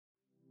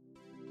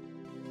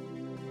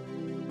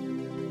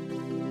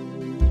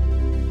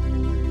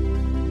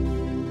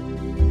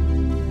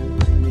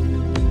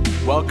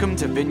Welcome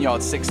to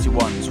Vineyard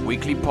 61's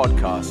weekly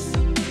podcast.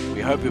 We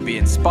hope you'll be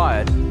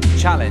inspired,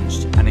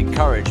 challenged, and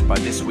encouraged by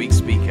this week's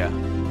speaker.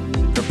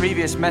 For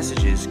previous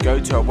messages, go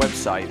to our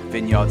website,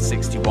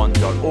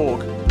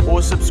 vineyard61.org,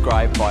 or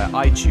subscribe via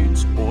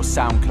iTunes or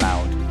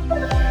SoundCloud.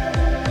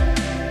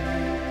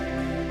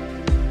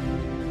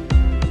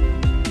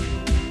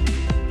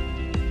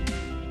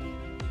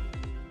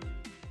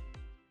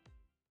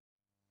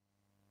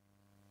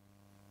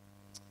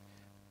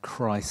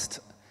 Christ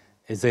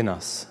is in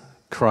us.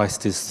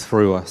 Christ is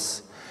through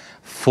us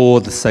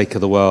for the sake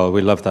of the world.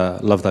 We love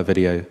that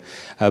video.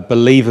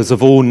 Believers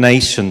of all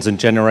nations and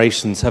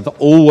generations have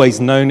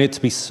always known it to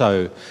be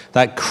so,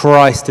 that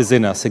Christ is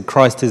in us and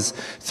Christ is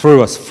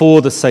through us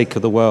for the sake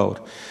of the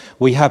world.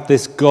 We have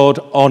this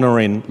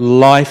God-honoring,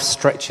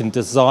 life-stretching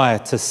desire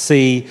to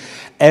see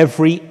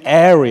every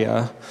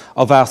area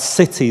of our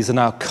cities and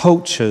our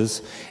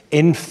cultures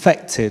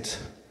infected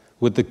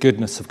with the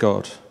goodness of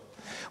God.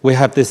 We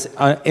have this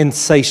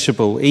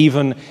insatiable,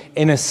 even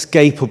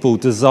inescapable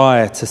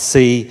desire to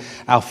see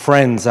our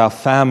friends, our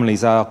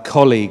families, our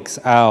colleagues,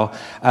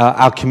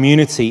 our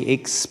community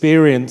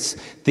experience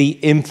the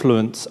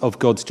influence of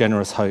God's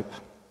generous hope.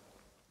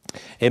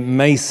 It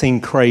may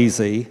seem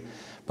crazy,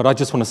 but I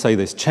just want to say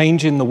this.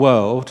 Changing the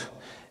world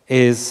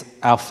is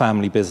our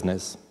family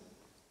business.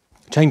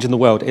 Changing the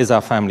world is our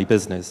family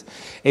business.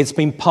 It's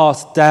been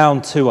passed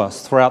down to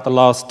us throughout the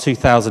last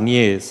 2,000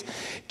 years.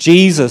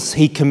 Jesus,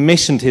 he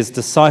commissioned his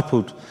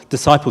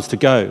disciples to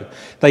go.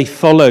 They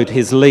followed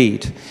his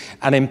lead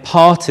and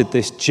imparted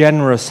this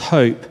generous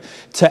hope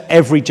to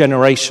every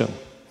generation.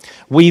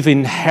 We've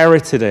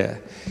inherited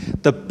it.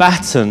 The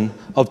baton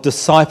of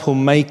disciple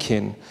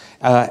making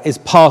is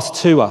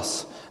passed to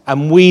us,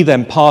 and we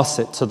then pass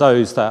it to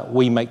those that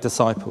we make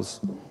disciples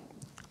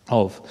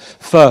of.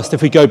 First,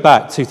 if we go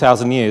back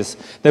 2,000 years,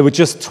 there were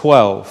just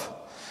 12.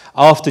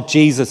 After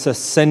Jesus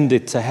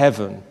ascended to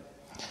heaven,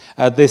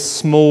 this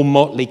small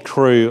motley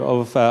crew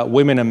of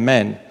women and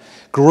men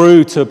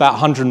grew to about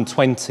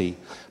 120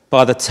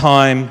 by the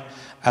time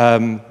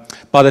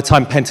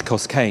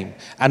Pentecost came.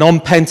 And on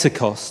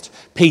Pentecost,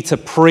 Peter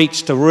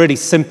preached a really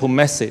simple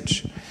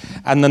message,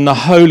 and then the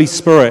Holy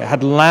Spirit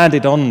had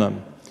landed on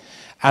them.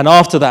 And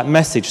after that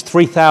message,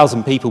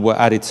 3,000 people were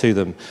added to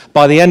them.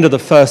 By the end of the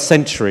first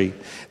century,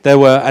 there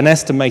were an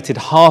estimated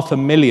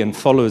 500,000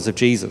 followers of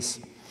Jesus.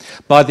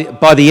 By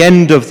the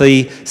end of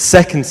the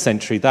second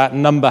century, that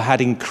number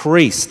had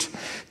increased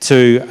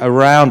to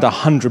around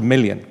 100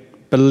 million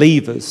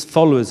believers,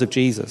 followers of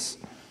Jesus.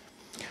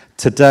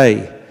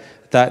 Today,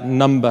 that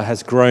number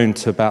has grown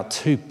to about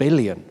 2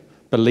 billion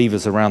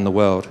believers around the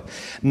world.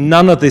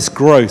 None of this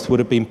growth would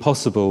have been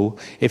possible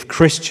if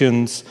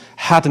Christians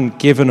hadn't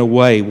given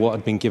away what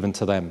had been given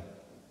to them.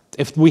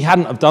 If we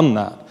hadn't have done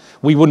that,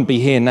 we wouldn't be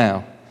here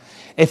now.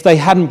 If they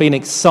hadn't been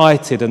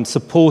excited and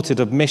supported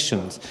of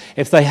missions,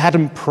 if they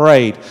hadn't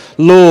prayed,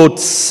 Lord,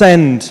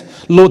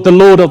 the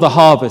Lord of the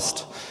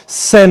harvest,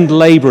 send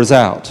laborers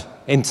out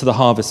into the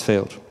harvest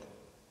field.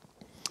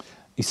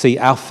 You see,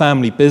 our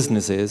family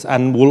business is,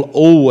 and will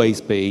always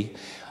be,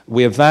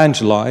 we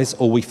evangelize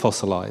or we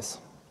fossilize.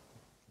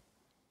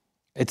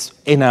 It's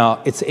in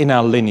our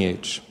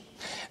lineage.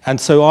 And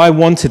so I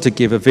wanted to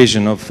give a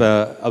vision of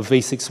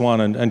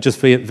V61 and just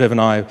Viv and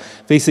I,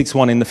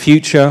 V61 in the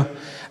future,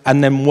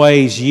 and then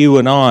ways you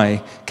and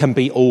I can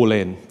be all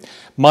in.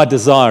 My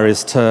desire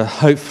is to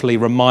hopefully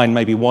remind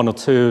maybe one or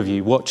two of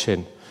you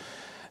watching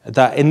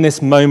that in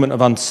this moment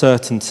of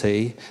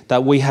uncertainty,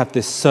 that we have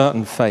this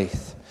certain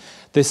faith,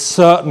 this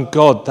certain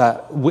God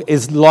that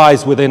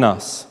lies within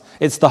us.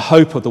 It's the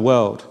hope of the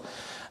world.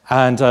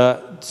 And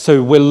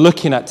so we're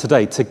looking at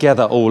today,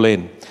 together all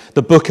in.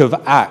 The book of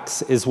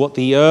Acts is what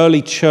the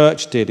early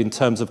church did in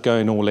terms of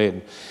going all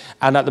in.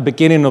 And at the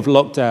beginning of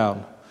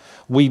lockdown,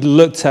 we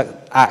looked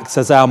at Acts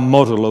as our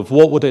model of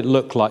what would it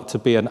look like to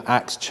be an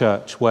Acts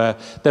church where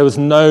there was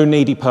no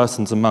needy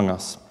persons among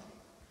us.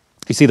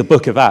 You see, the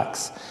book of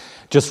Acts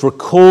just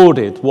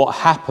recorded what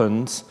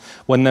happens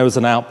when there was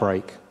an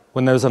outbreak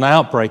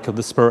of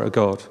the Spirit of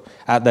God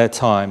at their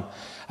time.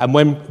 And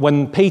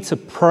when Peter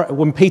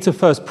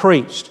first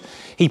preached,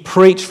 he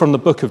preached from the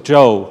book of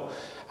Joel,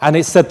 and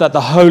it said that the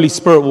Holy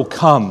Spirit will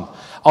come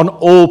on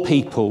all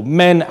people,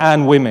 men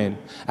and women.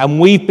 And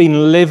we've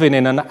been living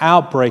in an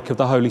outbreak of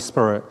the Holy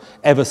Spirit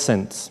ever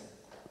since.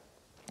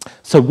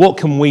 So what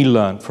can we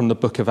learn from the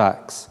book of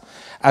Acts?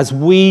 As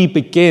we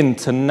begin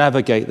to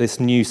navigate this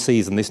new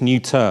season, this new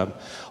term,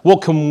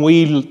 what can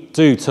we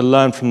do to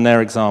learn from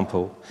their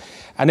example?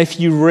 And if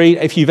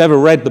you've ever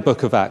read the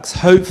book of Acts,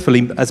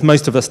 hopefully, as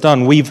most of us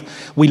done, we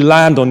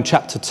land on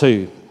chapter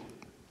 2.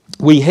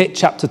 We hit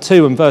chapter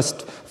 2 and verse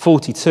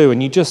 42,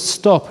 and you just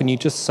stop and you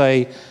just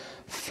say,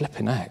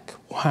 flipping heck,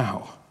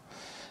 wow.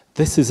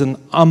 This is an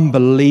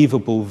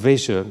unbelievable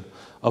vision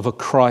of a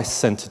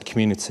Christ-centered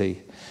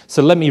community.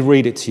 So let me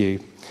read it to you.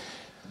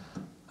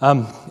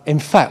 In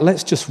fact,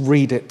 let's just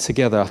read it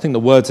together. I think the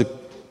words are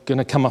going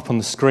to come up on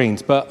the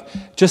screens, but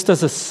just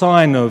as a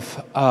sign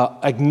of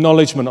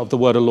acknowledgement of the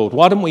word of the Lord,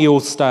 why don't we all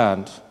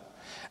stand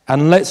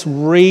and let's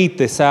read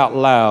this out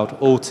loud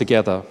all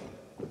together.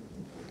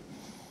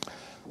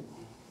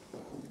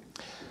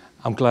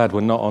 I'm glad we're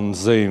not on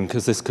Zoom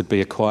because this could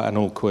be quite an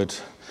awkward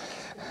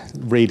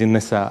reading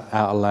this out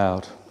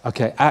aloud.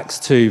 Okay, Acts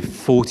 2,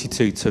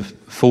 42 to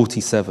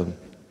 47.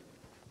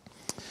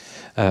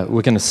 We're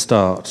going to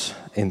start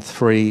in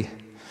 3,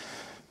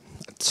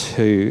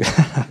 2...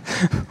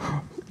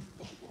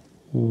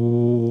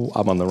 Ooh,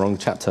 I'm on the wrong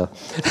chapter.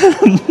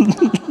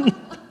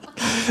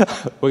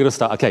 We're going to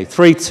start. Okay,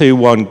 3, 2,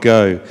 1,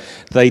 go.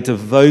 They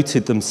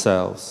devoted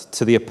themselves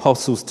to the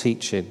apostles'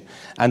 teaching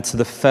and to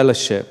the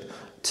fellowship,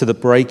 to the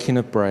breaking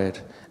of bread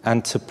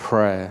and to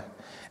prayer.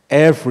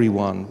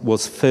 Everyone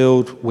was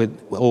filled with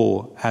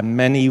awe, and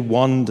many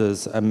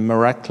wonders and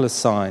miraculous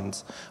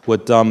signs were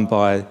done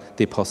by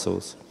the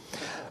apostles.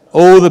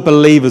 All the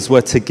believers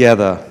were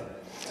together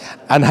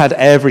and had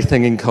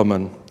everything in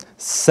common,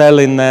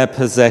 selling their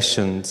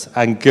possessions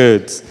and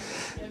goods.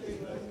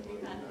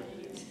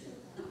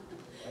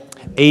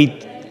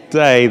 Each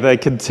day they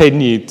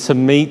continued to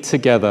meet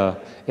together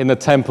in the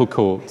temple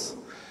courts.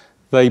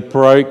 They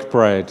broke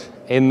bread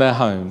in their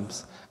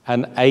homes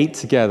and ate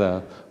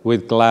together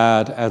with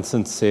glad and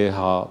sincere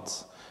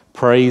hearts,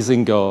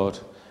 praising God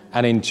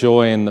and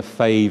enjoying the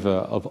favor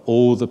of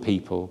all the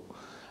people.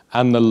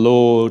 And the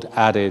Lord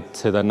added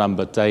to their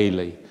number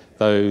daily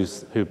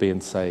those who were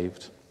being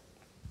saved.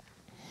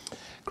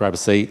 Grab a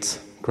seat,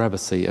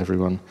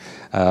 everyone.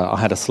 I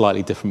had a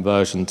slightly different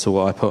version to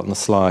what I put on the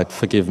slide.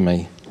 Forgive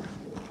me.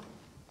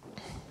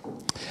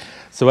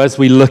 So as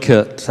we look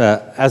at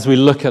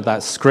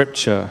that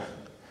scripture,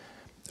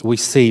 we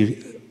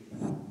see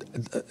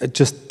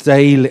just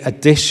daily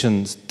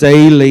additions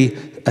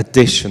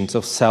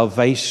of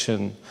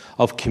salvation,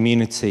 of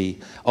community,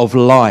 of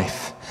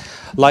life.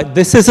 Like,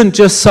 this isn't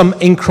just some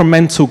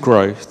incremental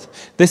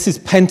growth. This is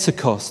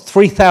Pentecost.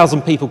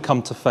 3,000 people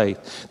come to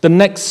faith. The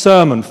next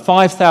sermon,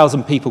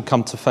 5,000 people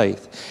come to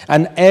faith.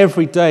 And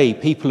every day,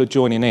 people are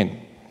joining in.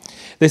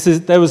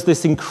 There was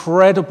this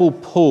incredible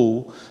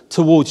pull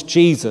towards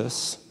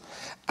Jesus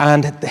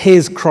and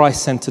his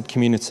Christ-centered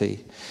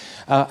community.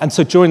 And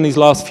so during these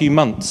last few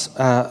months,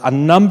 a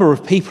number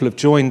of people have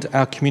joined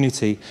our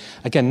community.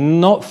 Again,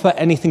 not for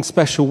anything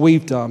special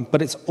we've done,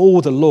 but it's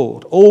all the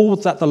Lord, all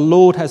that the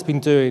Lord has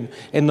been doing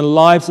in the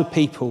lives of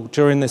people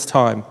during this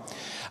time.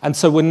 And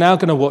so we're now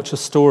going to watch a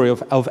story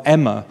of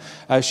Emma.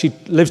 She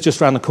lives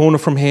just around the corner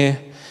from here.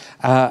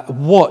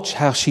 Watch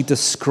how she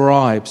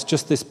describes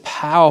just this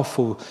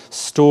powerful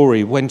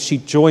story when she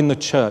joined the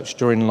church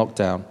during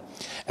lockdown.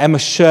 Emma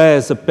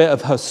shares a bit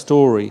of her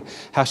story,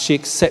 how she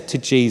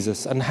accepted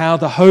Jesus and how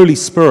the Holy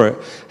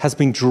Spirit has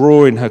been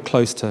drawing her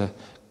close to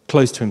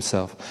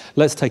himself.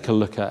 Let's take a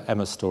look at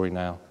Emma's story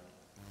now.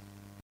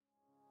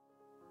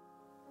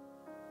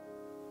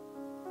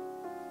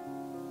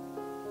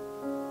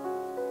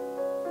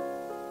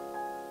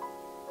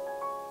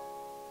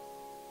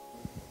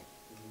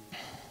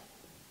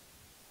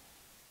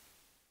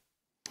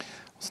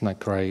 Wasn't that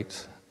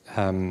great?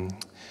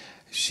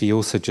 She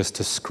also just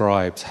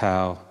described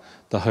how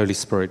the Holy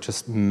Spirit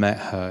just met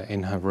her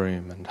in her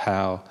room and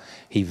how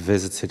he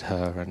visited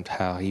her and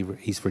how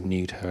he's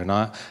renewed her. And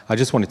I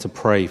just wanted to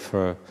pray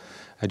for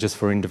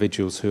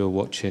individuals who are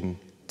watching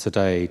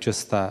today,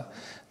 just that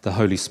the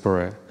Holy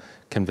Spirit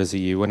can visit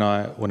you. When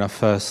I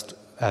first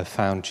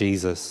found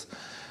Jesus,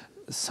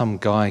 some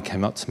guy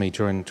came up to me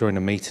during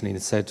a meeting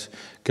and said,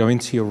 "Go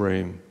into your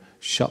room,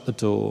 shut the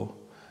door,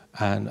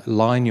 and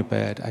lie in your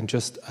bed and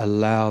just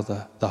allow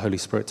the Holy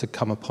Spirit to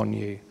come upon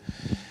you."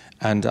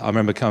 And I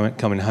remember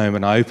coming home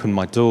and I opened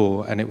my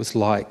door and it was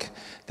like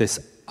this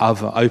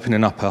oven,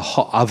 opening up a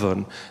hot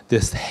oven,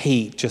 this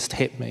heat just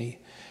hit me.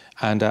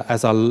 And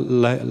as I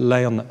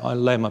lay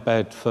in my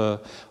bed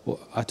for,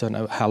 I don't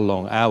know how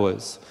long,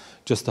 hours,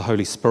 just the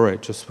Holy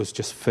Spirit was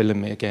just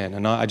filling me again.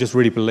 And I just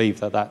really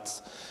believe that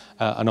that's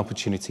an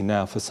opportunity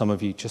now for some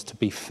of you just to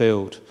be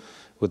filled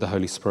with the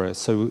Holy Spirit.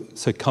 So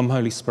come,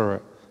 Holy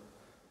Spirit,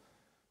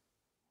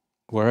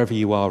 wherever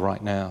you are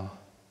right now.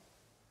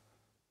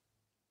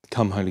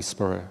 Come, Holy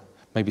Spirit.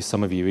 Maybe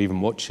some of you even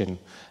watching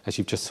as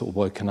you've just sort of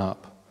woken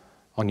up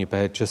on your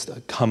bed.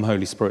 Just come,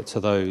 Holy Spirit, to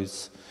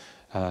those.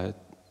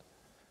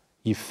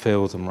 You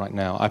feel them right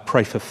now. I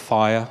pray for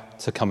fire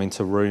to come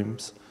into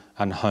rooms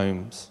and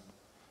homes.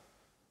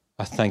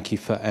 I thank you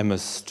for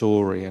Emma's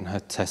story and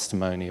her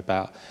testimony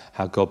about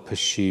how God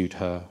pursued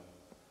her.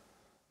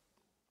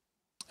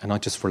 And I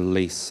just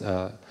release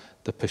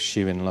the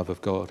pursuing love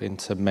of God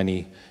into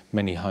many,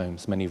 many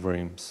homes, many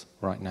rooms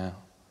right now.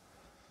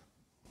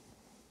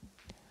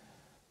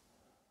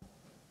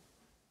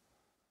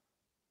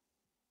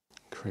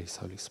 Increase,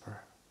 Holy Spirit.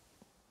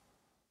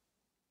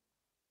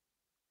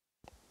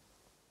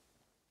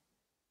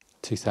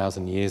 Two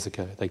 2,000 years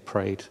ago, they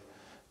prayed,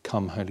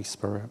 "Come, Holy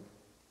Spirit."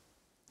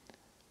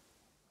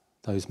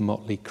 Those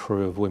motley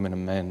crew of women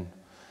and men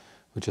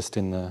were just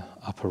in the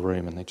upper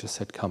room and they just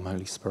said, "Come,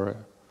 Holy Spirit."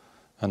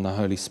 And the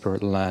Holy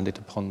Spirit landed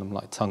upon them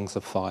like tongues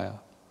of fire.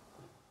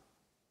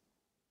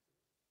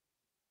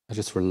 I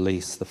just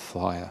release the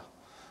fire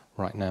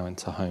right now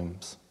into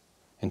homes,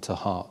 into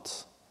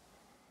hearts.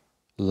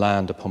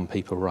 Land upon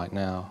people right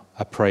now.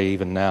 I pray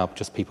even now,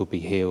 just people be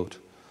healed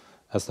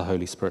as the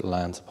Holy Spirit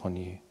lands upon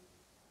you.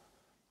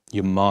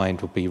 Your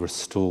mind will be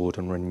restored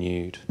and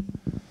renewed.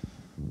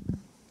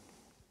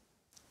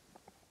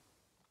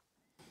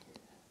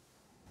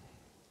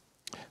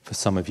 For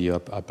some of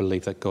you, I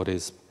believe that God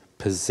is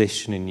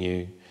positioning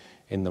you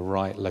in the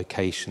right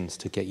locations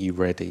to get you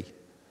ready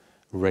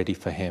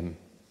for Him,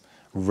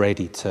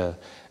 ready to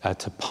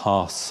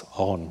pass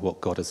on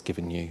what God has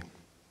given you.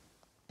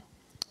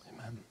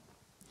 Amen.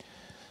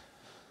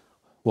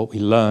 What we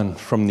learned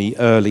from the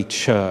early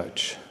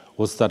church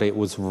was that it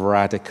was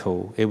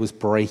radical. It was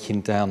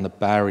breaking down the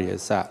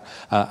barriers at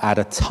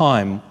a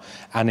time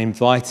and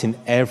inviting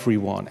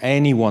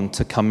anyone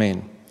to come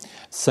in,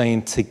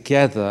 saying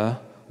together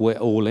we're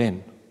all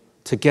in.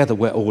 Together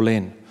we're all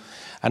in.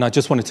 And I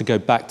just wanted to go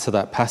back to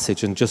that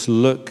passage and just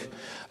look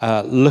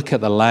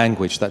at the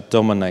language that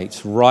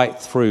dominates right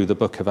through the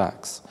book of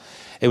Acts.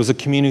 It was a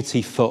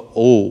community for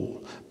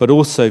all, but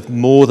also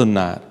more than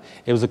that,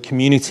 it was a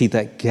community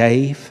that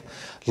gave,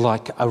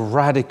 like a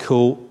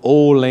radical,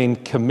 all-in,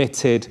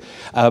 committed,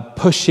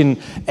 pushing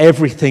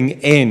everything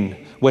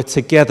in. We're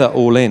together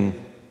all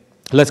in.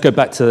 Let's go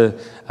back to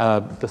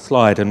the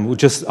slide, and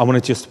I want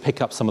to just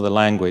pick up some of the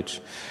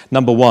language.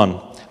 Number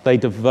one, they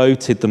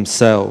devoted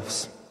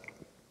themselves.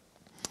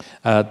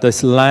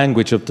 This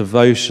language of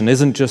devotion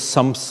isn't just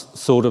some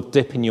sort of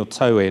dipping your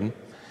toe in.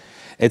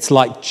 It's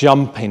like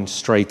jumping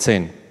straight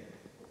in.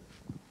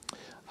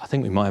 I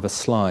think we might have a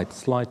slide.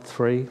 Slide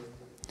 3.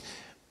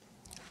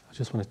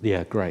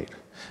 Great.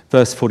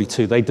 Verse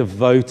 42, they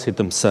devoted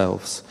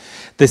themselves.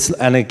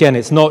 And again,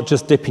 it's not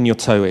just dipping your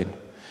toe in.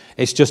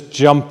 It's just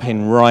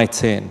jumping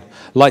right in.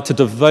 Like to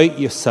devote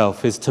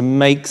yourself is to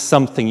make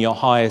something your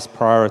highest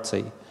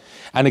priority.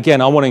 And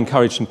again, I want to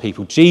encourage some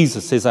people.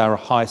 Jesus is our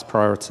highest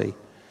priority.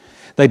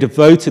 They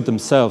devoted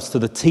themselves to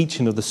the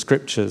teaching of the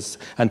scriptures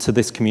and to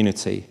this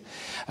community.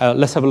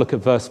 Let's have a look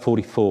at verse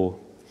 44.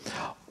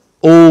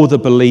 All the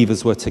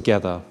believers were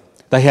together.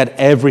 They had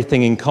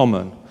everything in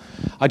common.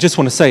 I just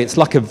want to say it's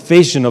like a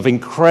vision of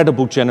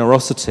incredible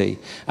generosity.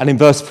 And in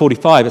verse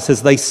 45, it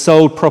says they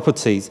sold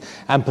properties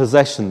and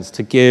possessions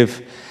to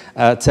give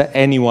to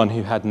anyone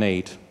who had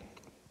need.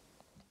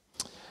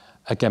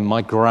 Again,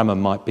 my grammar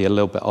might be a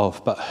little bit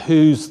off, but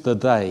who's the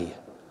they?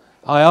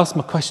 I asked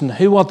my question,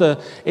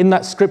 in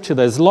that scripture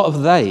there's a lot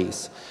of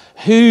theys.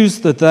 Who's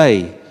the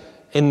they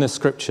in the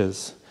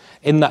scriptures?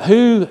 In that,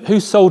 who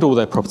sold all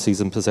their properties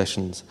and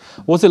possessions?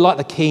 Was it like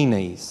the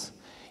Keeneys?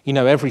 You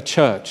know, every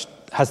church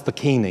has the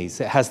Keeneys.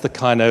 It has the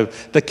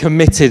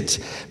committed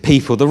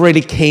people, the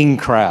really keen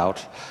crowd.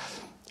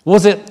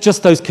 Was it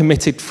just those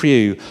committed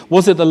few?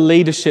 Was it the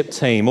leadership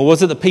team? Or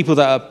was it the people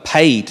that are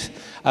paid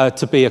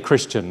to be a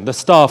Christian, the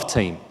staff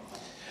team?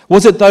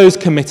 Was it those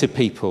committed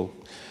people?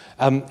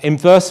 In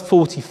verse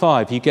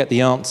 45, you get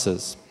the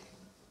answers.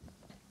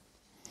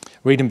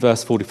 Read in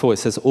verse 44, it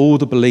says, all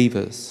the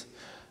believers.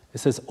 It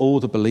says,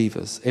 all the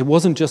believers. It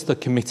wasn't just the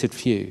committed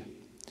few.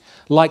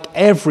 Like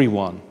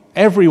everyone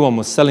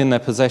was selling their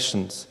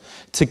possessions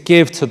to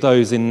give to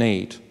those in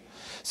need,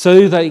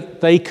 so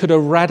they could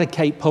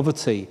eradicate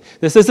poverty.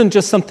 This isn't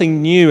just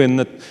something new in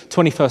the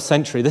 21st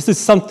century. This is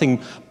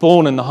something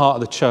born in the heart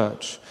of the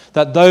church.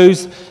 That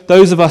those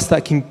of us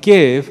that can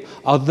give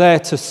are there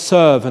to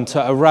serve and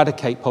to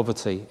eradicate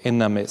poverty in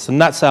their midst.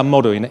 And that's our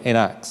motto in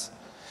Acts.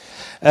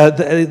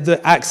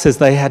 The Acts says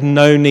they had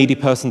no needy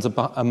persons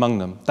among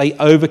them. They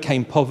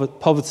overcame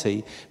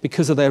poverty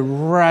because of their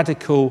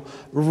radical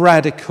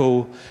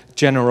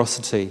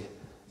generosity.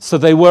 So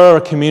they were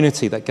a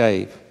community that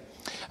gave.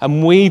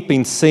 And we've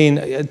been seeing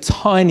a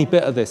tiny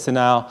bit of this in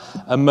our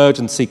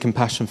Emergency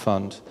Compassion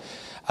Fund.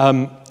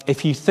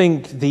 If you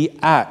think the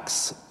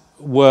Acts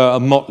were a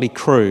motley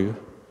crew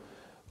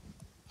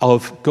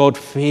of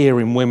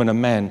God-fearing women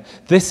and men,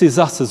 this is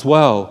us as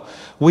well.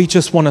 We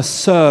just want to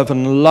serve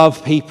and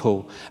love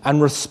people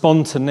and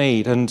respond to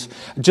need. And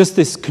just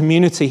this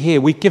community here,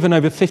 we've given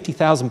over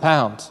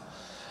 £50,000.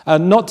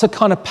 Not to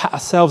kind of pat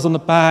ourselves on the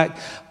back,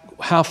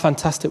 how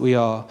fantastic we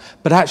are,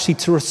 but actually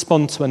to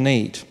respond to a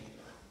need.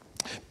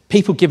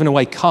 People giving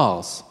away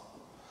cars.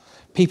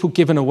 People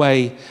giving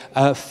away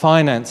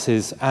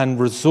finances and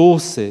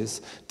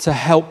resources to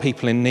help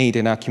people in need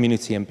in our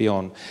community and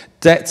beyond.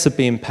 Debts are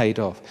being paid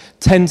off.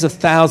 Tens of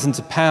thousands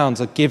of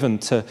pounds are given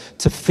to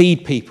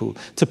feed people,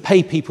 to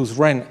pay people's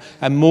rent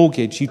and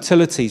mortgage,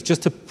 utilities,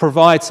 just to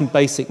provide some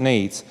basic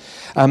needs.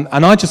 And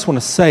I just want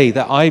to say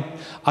that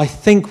I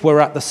think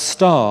we're at the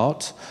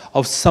start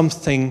of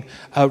something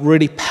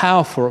really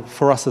powerful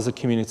for us as a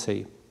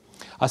community.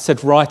 I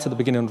said right at the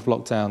beginning of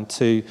lockdown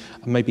to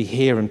maybe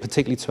here and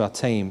particularly to our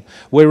team,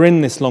 we're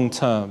in this long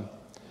term.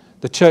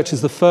 The church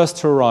is the first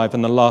to arrive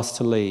and the last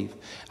to leave.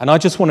 And I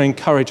just want to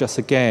encourage us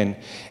again,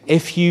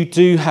 if you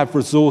do have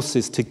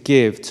resources to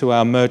give to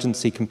our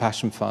Emergency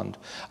Compassion Fund,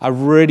 I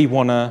really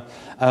want to,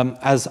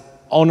 as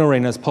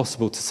honouring as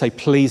possible, to say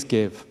please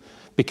give.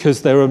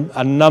 because there are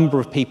a number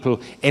of people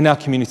in our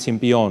community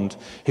and beyond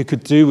who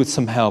could do with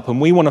some help.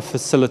 And we want to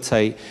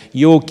facilitate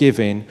your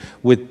giving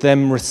with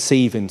them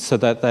receiving so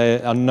that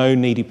there are no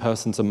needy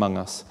persons among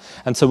us.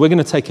 And so we're going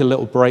to take a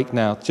little break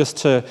now just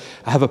to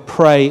have a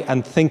pray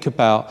and think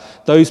about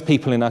those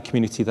people in our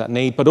community that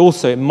need. But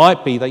also it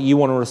might be that you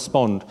want to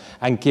respond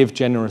and give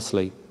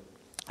generously.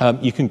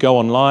 You can go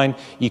online,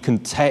 you can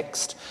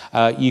text,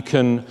 you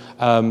can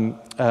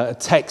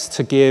text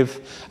to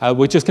give.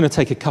 We're just going to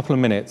take a couple of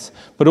minutes,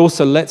 but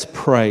also let's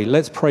pray.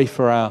 Let's pray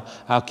for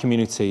our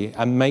community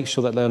and make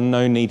sure that there are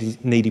no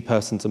needy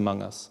persons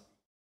among us.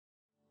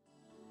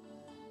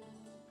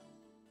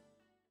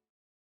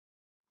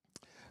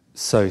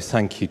 So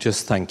thank you,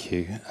 just thank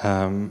you.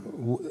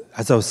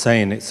 As I was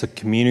saying, it's a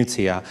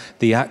community.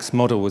 The Acts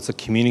model was a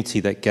community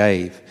that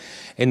gave.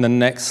 In the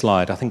next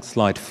slide, I think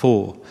slide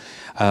 4,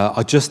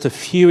 are just a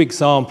few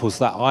examples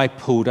that I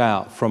pulled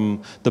out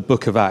from the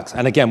book of Acts.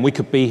 And again, we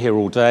could be here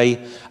all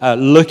day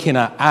looking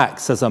at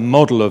Acts as a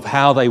model of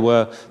how they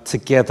were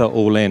together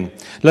all in.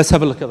 Let's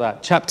have a look at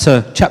that.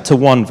 Chapter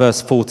 1,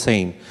 verse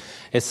 14.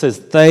 It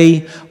says,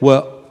 they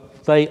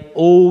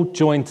all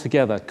joined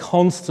together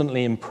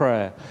constantly in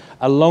prayer,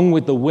 along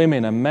with the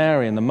women and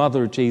Mary and the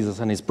mother of Jesus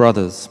and his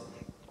brothers.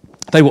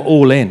 They were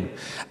all in.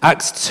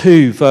 Acts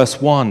 2,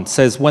 verse 1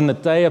 says, when the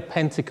day of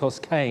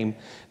Pentecost came,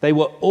 they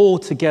were all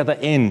together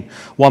in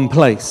one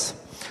place.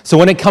 So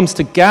when it comes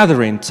to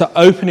gathering, to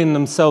opening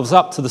themselves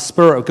up to the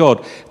Spirit of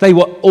God, they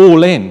were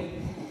all in.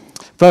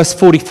 Verse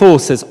 44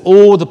 says,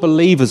 all the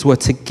believers were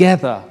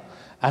together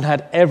and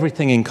had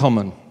everything in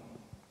common.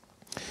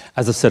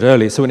 As I said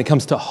earlier, so when it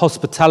comes to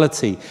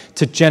hospitality,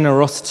 to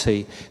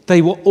generosity,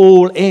 they were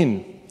all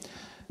in.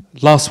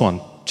 Last one,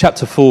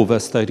 chapter 4,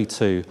 verse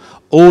 32.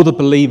 All the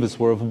believers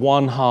were of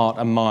one heart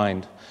and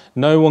mind.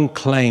 No one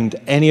claimed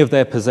any of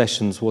their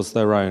possessions was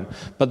their own,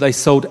 but they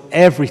sold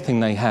everything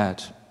they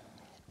had.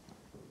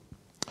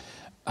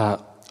 I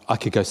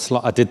could go.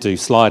 I did do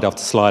slide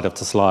after slide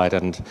after slide,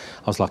 and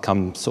I was like,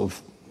 I'm sort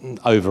of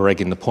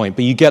over-egging the point.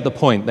 But you get the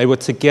point. They were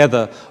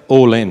together,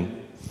 all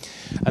in.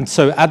 And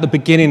so at the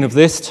beginning of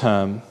this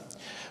term,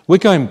 we're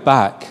going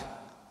back.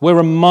 We're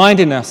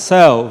reminding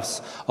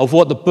ourselves of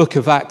what the book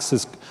of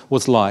Acts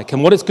was like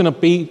and what it's going to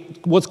be,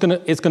 it's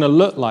going to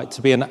look like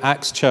to be an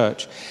Acts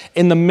church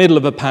in the middle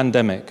of a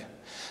pandemic.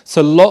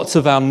 So lots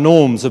of our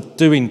norms of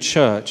doing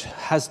church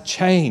has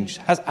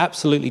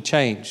absolutely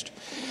changed.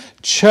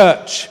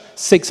 Church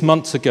 6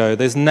 months ago,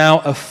 there's now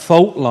a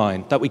fault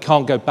line that we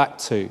can't go back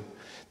to.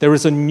 There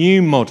is a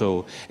new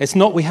model. It's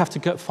not we have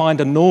to find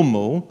a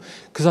normal,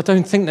 because I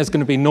don't think there's going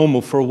to be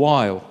normal for a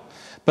while.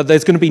 But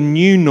there's going to be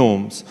new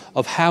norms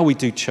of how we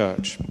do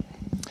church.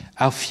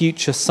 Our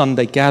future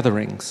Sunday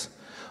gatherings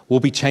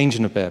will be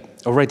changing a bit.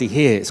 Already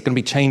here, it's going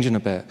to be changing a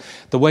bit.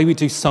 The way we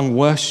do sung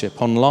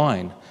worship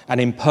online and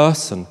in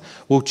person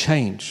will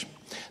change.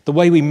 The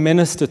way we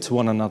minister to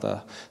one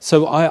another.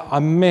 So I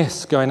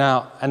miss going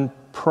out and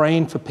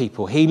praying for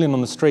people, healing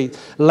on the street,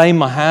 laying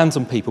my hands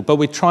on people. But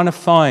we're trying to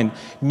find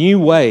new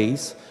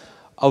ways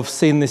of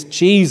seeing this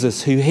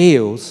Jesus who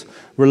heals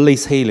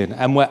release healing,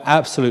 and we're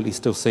absolutely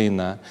still seeing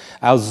that.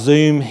 Our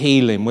Zoom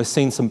healing, we're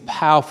seeing some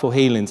powerful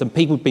healings and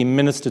people being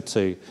ministered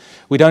to.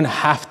 We don't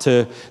have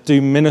to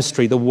do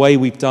ministry the way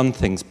we've done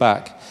things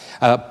back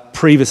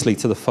previously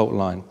to the fault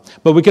line.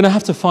 But we're going to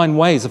have to find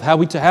ways of how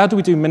do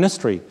we do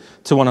ministry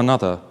to one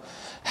another?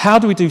 How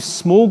do we do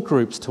small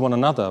groups to one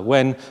another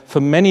when,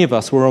 for many of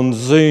us, we're on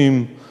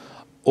Zoom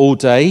all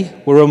day,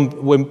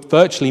 we're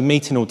virtually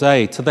meeting all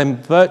day, to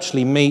then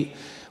virtually meet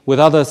with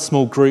other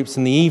small groups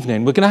in the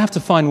evening. We're going to have to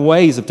find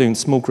ways of doing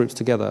small groups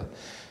together.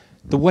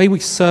 The way we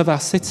serve our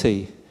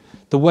city,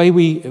 the way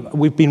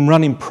we've been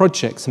running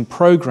projects and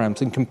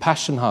programs and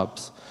compassion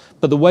hubs,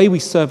 but the way we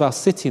serve our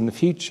city in the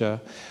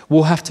future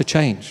will have to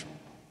change.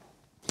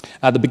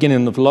 At the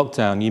beginning of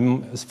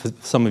lockdown, for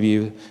some of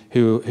you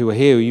who are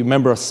here, you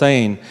remember us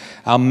saying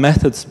our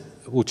methods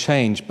will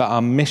change, but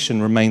our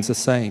mission remains the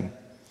same.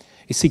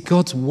 You see,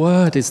 God's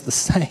word is the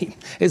same.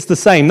 It's the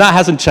same. That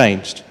hasn't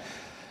changed.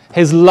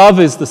 His love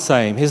is the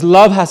same. His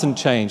love hasn't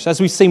changed. As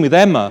we've seen with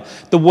Emma,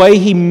 the way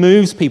he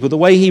moves people, the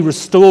way he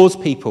restores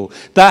people,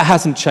 that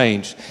hasn't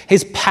changed.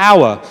 His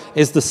power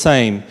is the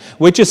same.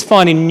 We're just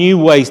finding new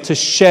ways to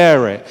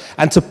share it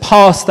and to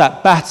pass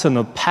that baton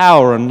of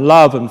power and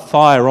love and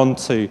fire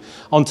onto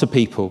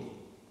people.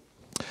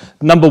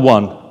 Number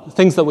one,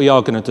 things that we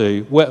are going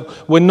to do.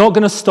 We're not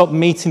going to stop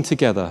meeting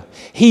together.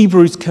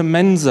 Hebrews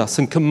commends us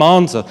and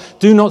commands us,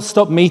 do not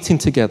stop meeting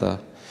together.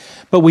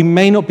 But we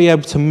may not be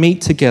able to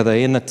meet together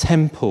in the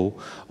temple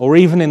or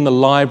even in the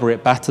library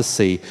at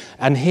Battersea.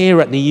 And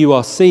here at the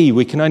URC,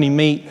 we can only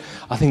meet,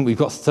 I think we've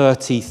got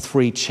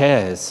 33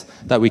 chairs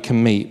that we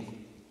can meet.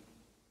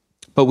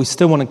 But we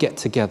still want to get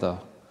together,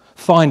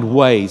 find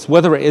ways,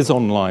 whether it is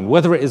online,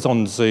 whether it is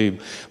on Zoom,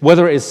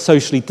 whether it is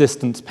socially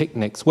distanced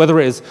picnics, whether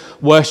it is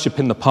worship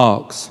in the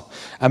parks,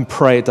 and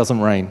pray it doesn't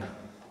rain.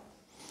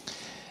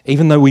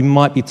 Even though we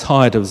might be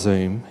tired of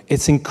Zoom,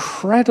 it's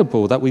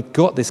incredible that we've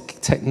got this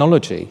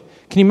technology.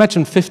 Can you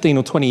imagine 15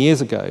 or 20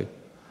 years ago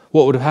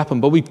what would have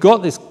happened. But we've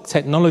got this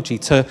technology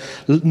to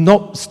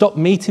not stop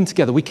meeting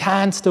together. We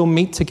can still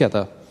meet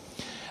together.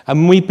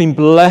 And we've been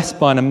blessed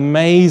by an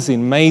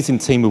amazing, amazing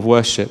team of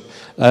worship,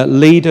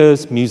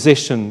 leaders,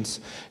 musicians,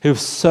 who have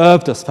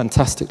served us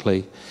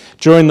fantastically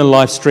during the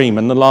live stream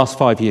in the last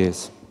 5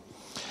 years.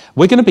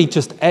 We're going to be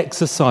just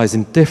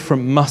exercising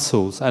different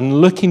muscles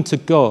and looking to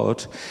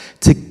God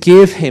to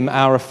give him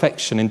our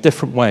affection in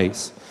different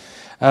ways.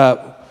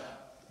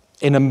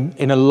 In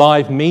a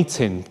live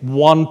meeting,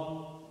 one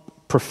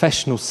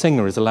professional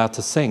singer is allowed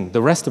to sing.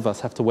 The rest of us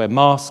have to wear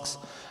masks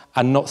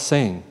and not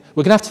sing.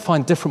 We're going to have to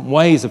find different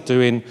ways of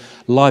doing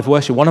live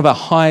worship. One of our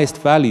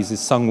highest values is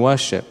sung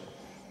worship.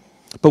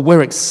 But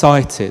we're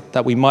excited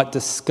that we might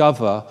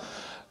discover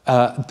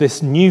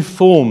this new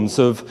forms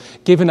of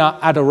giving our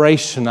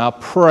adoration, our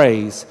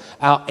praise,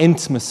 our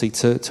intimacy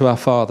to our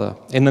Father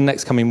in the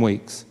next coming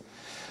weeks.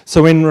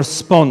 So in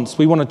response,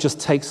 we want to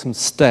just take some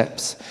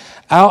steps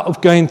out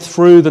of going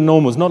through the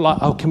normals. Not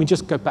like, can we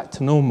just go back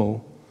to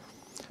normal?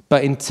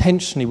 But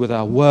intentionally with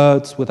our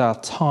words, with our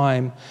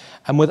time,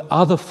 and with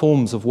other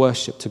forms of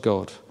worship to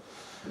God.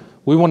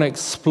 We want to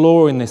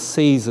explore in this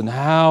season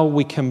how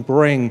we can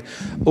bring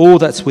all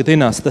that's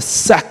within us, the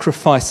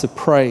sacrifice of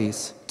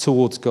praise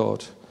towards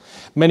God.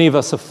 Many of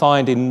us are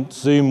finding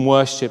Zoom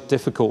worship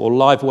difficult or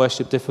live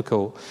worship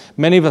difficult.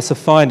 Many of us are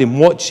finding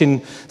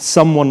watching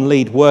someone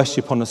lead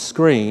worship on a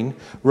screen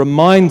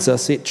reminds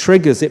us, it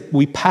triggers it,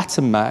 we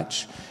pattern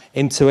match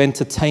into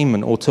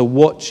entertainment or to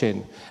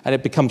watching, and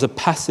it becomes a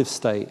passive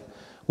state.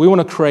 We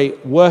want to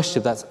create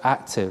worship that's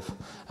active,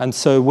 and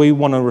so we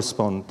want to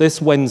respond.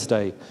 This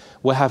Wednesday,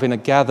 we're having a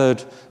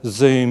gathered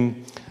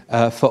Zoom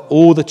for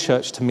all the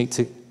church to meet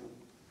together.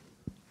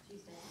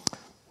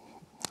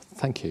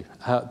 Thank you.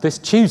 This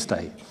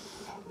Tuesday,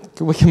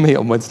 we can meet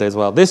on Wednesday as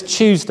well. This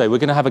Tuesday, we're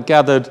going to have a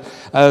gathered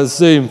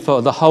Zoom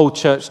for the whole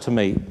church to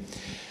meet.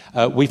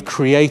 We've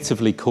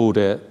creatively called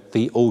it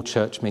the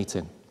all-church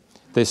meeting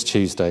this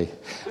Tuesday,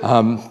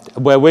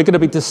 where we're going to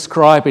be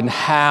describing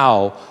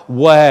how,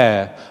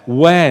 where,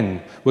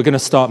 when we're going to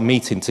start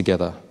meeting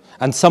together.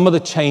 And some of the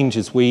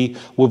changes we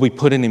will be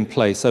putting in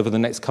place over the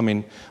next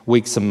coming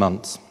weeks and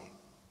months.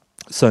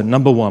 So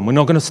number one, we're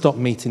not going to stop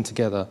meeting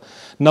together.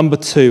 Number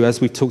two, as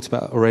we've talked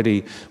about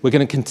already, we're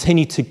going to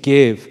continue to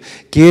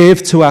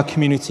give to our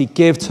community,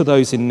 give to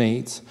those in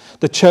need.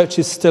 The church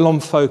is still on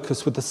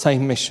focus with the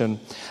same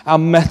mission. Our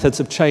methods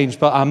have changed,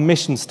 but our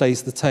mission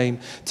stays the same,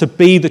 to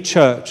be the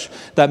church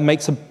that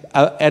makes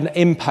an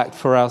impact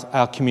for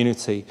our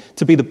community,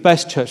 to be the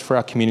best church for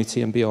our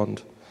community and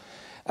beyond.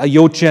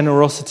 Your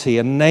generosity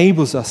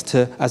enables us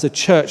to, as a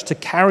church, to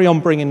carry on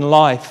bringing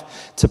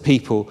life to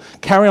people,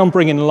 carry on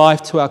bringing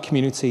life to our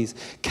communities,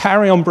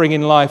 carry on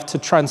bringing life to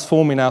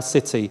transforming our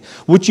city.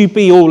 Would you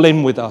be all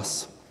in with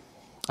us?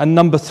 And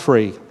number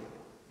three,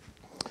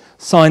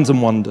 signs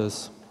and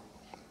wonders.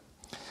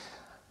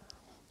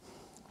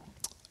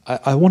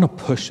 I want to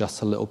push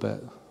us a little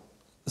bit.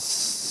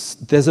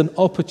 There's an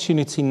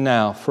opportunity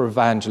now for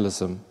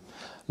evangelism.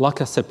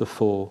 Like I said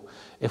before,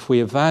 if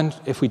we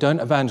don't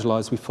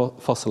evangelize, we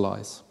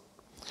fossilize.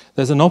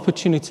 There's an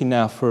opportunity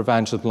now for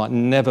evangelism like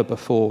never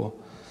before.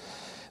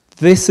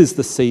 This is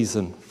the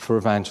season for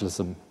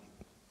evangelism.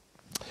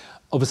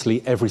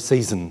 Obviously, every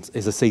season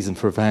is a season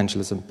for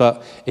evangelism.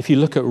 But if you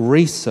look at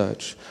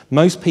research,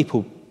 most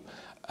people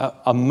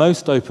are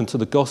most open to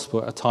the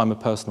gospel at a time of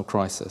personal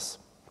crisis.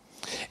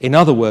 In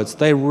other words,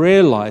 they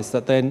realize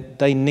that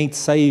they need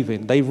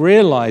saving. They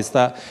realize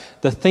that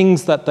the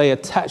things that they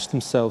attach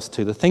themselves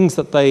to, the things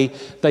that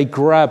they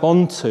grab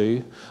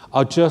onto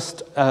are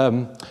just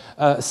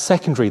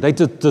secondary. They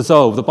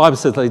dissolve. The Bible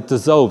says they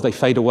dissolve, they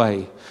fade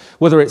away.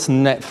 Whether it's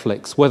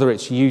Netflix, whether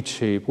it's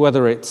YouTube,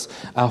 whether it's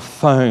our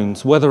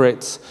phones, whether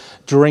it's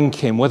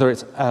drinking, whether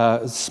it's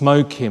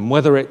smoking,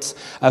 whether it's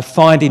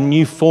finding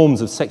new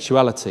forms of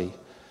sexuality.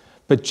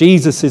 But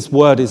Jesus'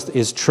 word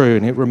is true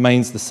and it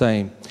remains the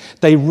same.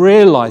 We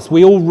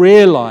all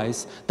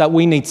realize that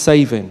we need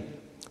saving.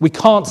 We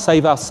can't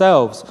save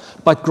ourselves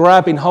by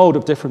grabbing hold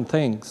of different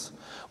things.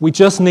 We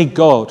just need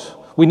God.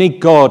 We need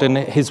God and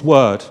his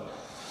word.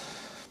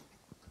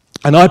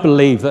 And I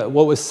believe that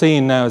what we're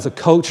seeing now is a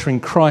culture in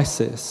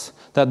crisis,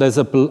 that there's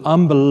an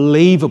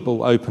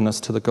unbelievable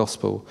openness to the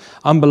gospel,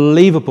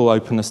 unbelievable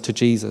openness to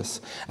Jesus.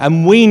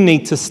 And we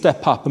need to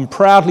step up and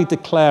proudly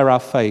declare our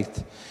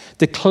faith.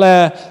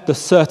 Declare the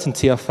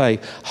certainty of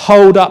faith.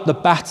 Hold up the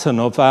baton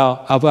of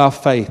our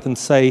faith and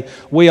say,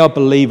 we are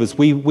believers.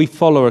 We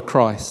follow a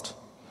Christ.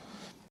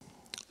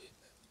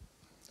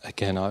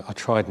 Again, I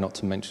tried not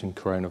to mention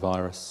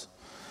coronavirus.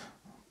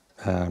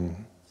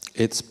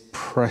 Its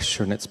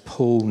pressure and its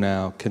pull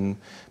now can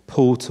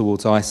pull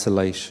towards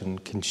isolation,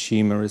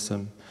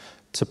 consumerism,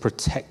 to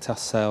protect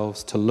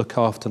ourselves, to look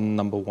after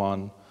number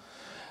one,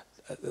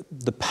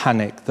 the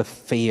panic, the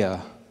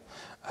fear.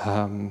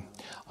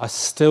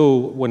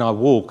 When I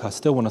walk, I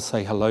still want to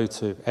say hello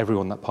to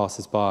everyone that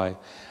passes by.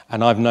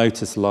 And I've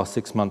noticed the last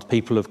 6 months,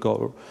 people have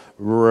got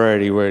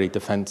really, really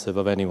defensive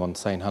of anyone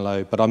saying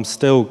hello. But I'm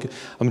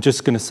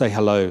just going to say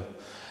hello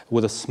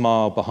with a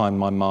smile behind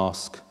my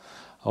mask.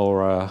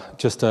 or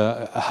just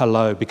a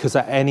hello, because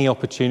at any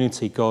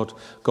opportunity, God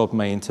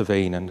may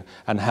intervene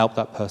and help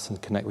that person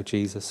connect with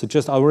Jesus. So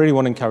I really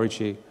want to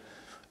encourage you,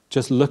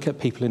 just look at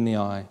people in the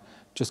eye,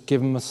 just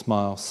give them a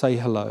smile, say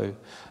hello,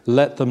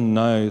 let them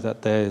know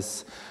that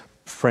there's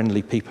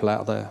friendly people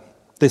out there.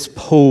 This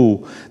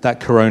pull that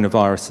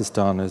coronavirus has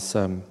done is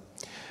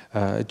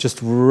just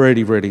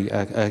really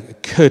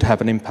could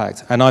have an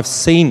impact. And I've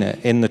seen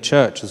it in the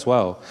church as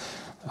well.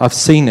 I've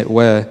seen it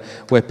where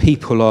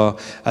people are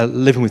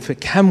living with it.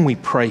 Can we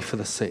pray for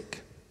the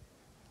sick?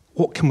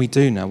 What can we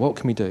do now? What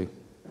can we do?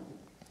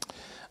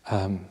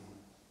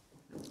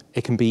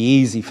 It can be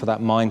easy for that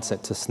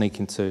mindset to sneak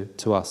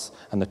into us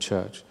and the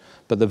church.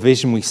 But the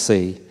vision we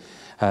see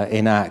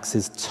in Acts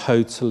is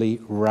totally,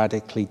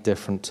 radically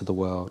different to the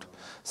world.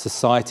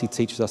 Society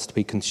teaches us to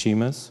be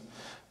consumers,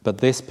 but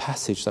this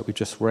passage that we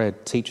just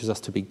read teaches us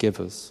to be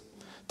givers,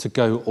 to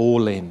go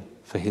all in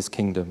for his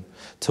kingdom,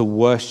 to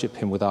worship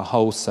him with our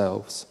whole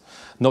selves,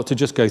 not to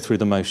just go through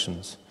the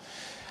motions.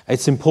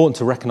 It's important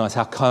to recognize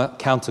how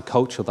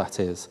countercultural that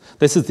is.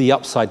 This is the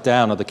upside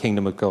down of the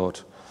kingdom of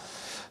God.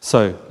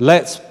 So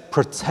let's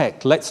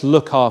protect, let's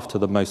look after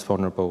the most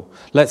vulnerable.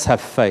 Let's have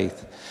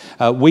faith.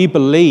 We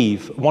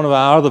believe one of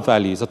our other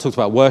values, I talked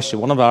about worship,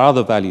 one of our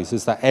other values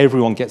is that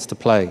everyone gets to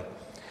play.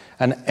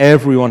 And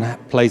everyone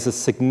plays a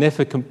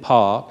significant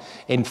part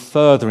in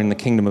furthering the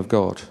kingdom of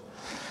God.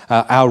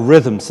 Our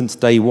rhythm since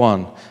day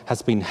one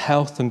has been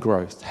health and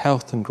growth,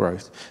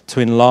 to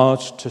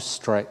enlarge, to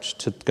stretch,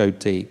 to go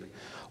deep.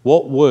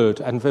 What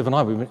would, and Viv and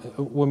I,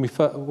 when we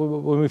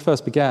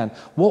first began,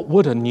 what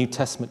would a New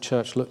Testament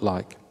church look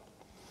like?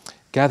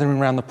 Gathering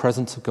around the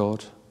presence of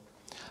God,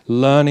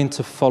 learning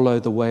to follow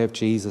the way of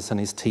Jesus and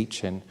his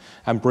teaching,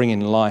 and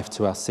bringing life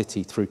to our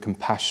city through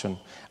compassion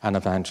and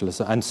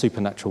evangelism and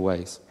supernatural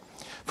ways.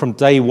 From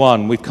day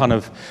one, we've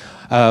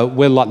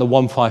we're like the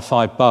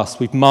 155 bus.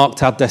 We've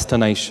marked our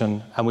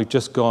destination and we've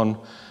just gone,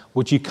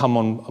 would you come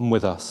on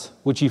with us?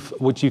 Would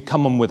you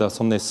come on with us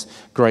on this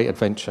great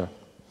adventure?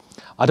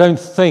 I don't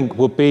think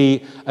we'll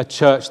be a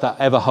church that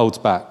ever holds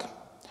back.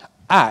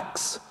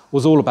 Acts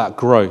was all about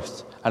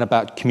growth and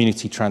about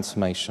community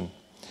transformation.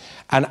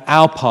 And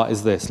our part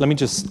is this. Let me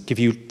just give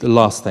you the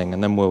last thing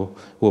and then we'll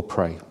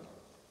pray.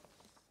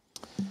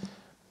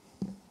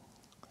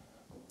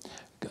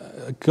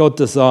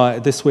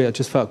 This week I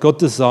just felt God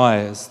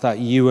desires that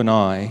you and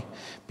I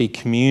be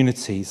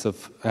communities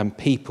and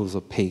peoples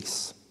of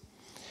peace.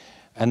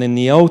 And in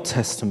the Old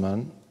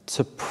Testament,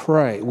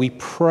 we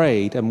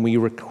prayed and we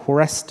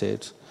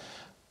requested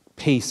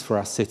peace for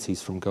our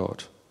cities from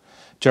God.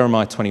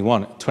 Jeremiah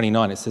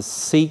 29, it says,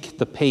 seek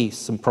the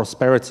peace and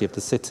prosperity of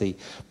the city.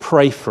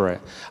 Pray for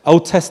it.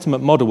 Old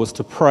Testament model was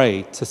to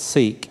pray, to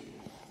seek.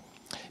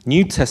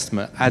 New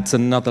Testament adds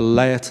another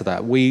layer to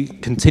that. We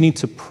continue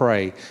to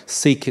pray,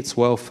 seek its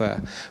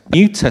welfare.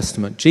 New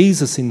Testament,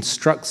 Jesus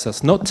instructs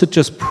us not to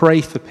just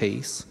pray for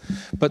peace,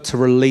 but to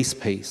release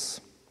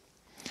peace.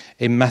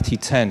 In Matthew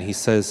 10, he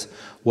says,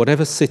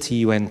 whatever city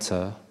you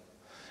enter,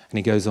 and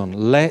he goes on,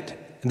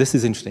 this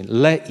is interesting,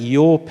 let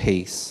your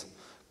peace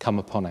come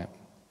upon it.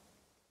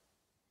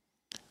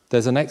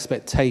 There's an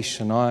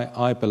expectation,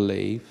 I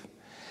believe,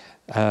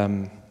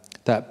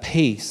 that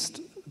peace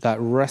that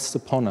rests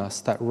upon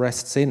us, that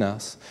rests in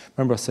us.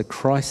 Remember I said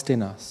Christ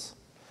in us,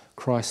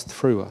 Christ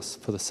through us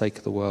for the sake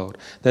of the world.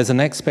 There's an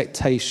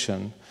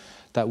expectation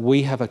that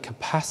we have a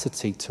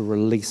capacity to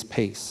release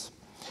peace.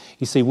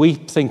 You see, we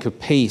think of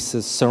peace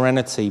as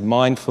serenity,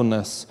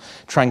 mindfulness,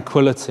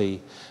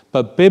 tranquility,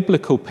 but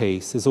biblical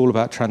peace is all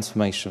about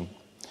transformation.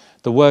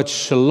 The word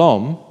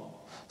shalom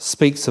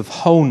speaks of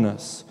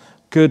wholeness,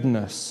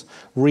 goodness,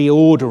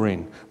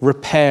 reordering,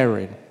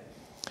 repairing.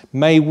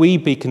 May we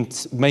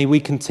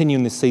continue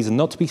in this season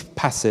not to be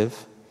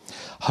passive,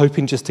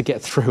 hoping just to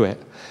get through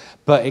it,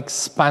 but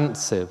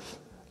expansive.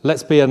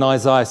 Let's be an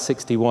Isaiah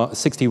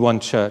 61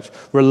 church,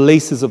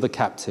 releases of the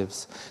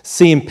captives,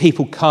 seeing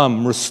people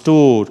come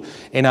restored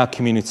in our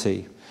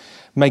community.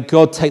 May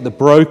God take the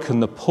broken,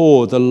 the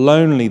poor, the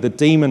lonely, the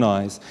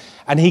demonized,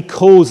 and he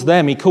calls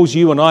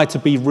you and I to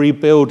be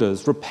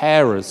rebuilders,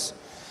 repairers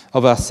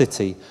of our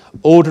city.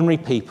 Ordinary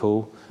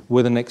people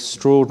with an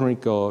extraordinary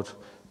God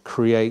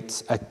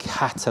creates a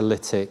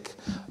catalytic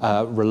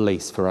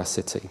release for our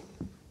city.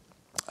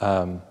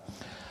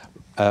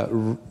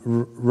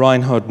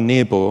 Reinhard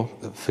Niebuhr,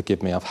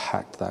 forgive me, I've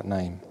hacked that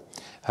name,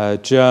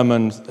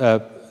 German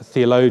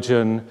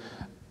theologian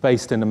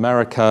based in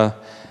America.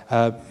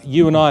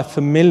 You and I are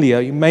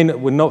familiar,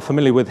 we're not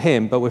familiar with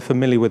him, but we're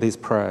familiar with his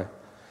prayer.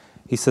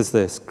 He says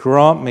this,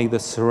 grant me the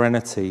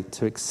serenity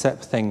to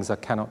accept things I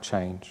cannot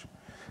change,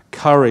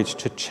 courage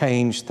to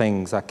change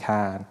things I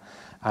can,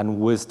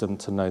 and wisdom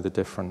to know the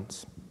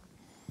difference.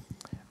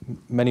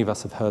 Many of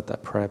us have heard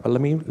that prayer, but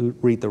let me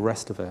read the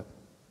rest of it.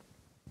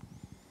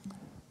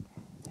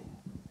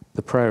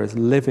 The prayer is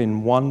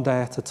living one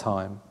day at a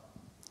time,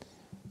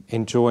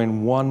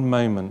 enjoying one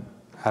moment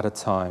at a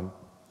time,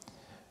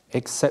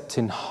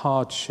 accepting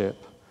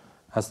hardship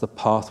as the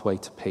pathway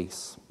to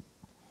peace,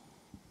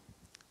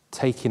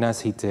 taking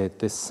as he did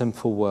this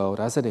sinful world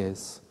as it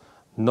is,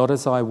 not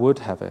as I would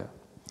have it,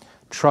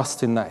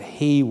 trusting that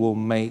he will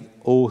make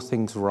all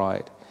things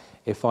right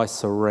if I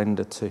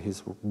surrender to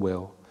his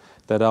will,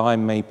 that I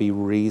may be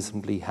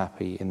reasonably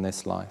happy in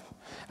this life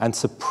and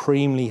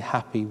supremely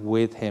happy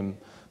with him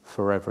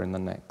forever in the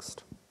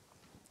next.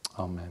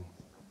 Amen.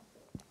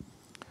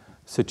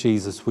 So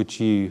Jesus, would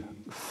you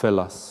fill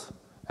us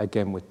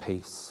again with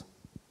peace?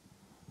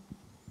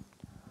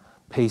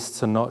 Peace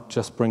to not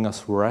just bring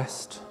us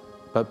rest,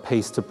 but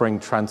peace to bring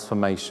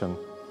transformation.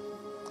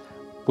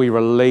 We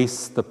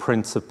release the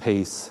Prince of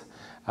Peace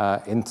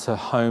into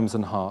homes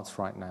and hearts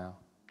right now.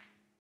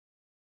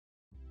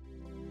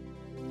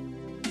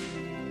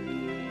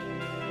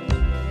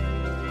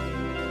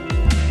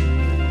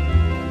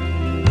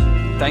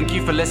 Thank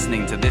you for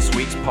listening to this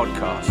week's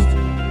podcast.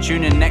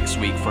 Tune in next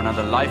week for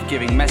another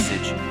life-giving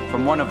message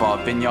from one of our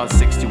Vineyard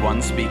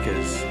 61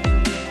 speakers.